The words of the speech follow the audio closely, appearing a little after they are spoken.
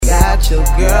your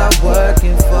girl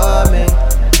working for me.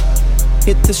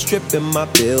 Hit the strip and my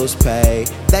bills paid.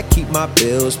 That keep my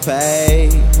bills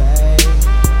paid.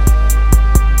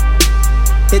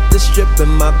 Hit the strip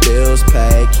and my bills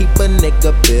paid. Keep a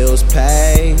nigga bills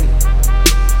paid.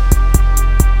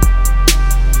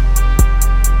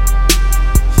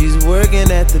 She's working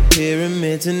at the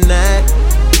pyramid tonight.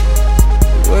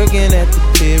 Working at the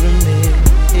pyramid,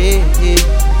 yeah, yeah.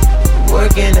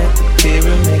 Working at the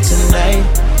pyramid tonight,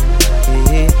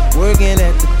 yeah, yeah. Working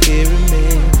at the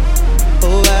pyramid,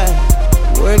 oh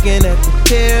I. Working at the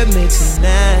pyramid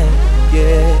tonight,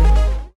 yeah.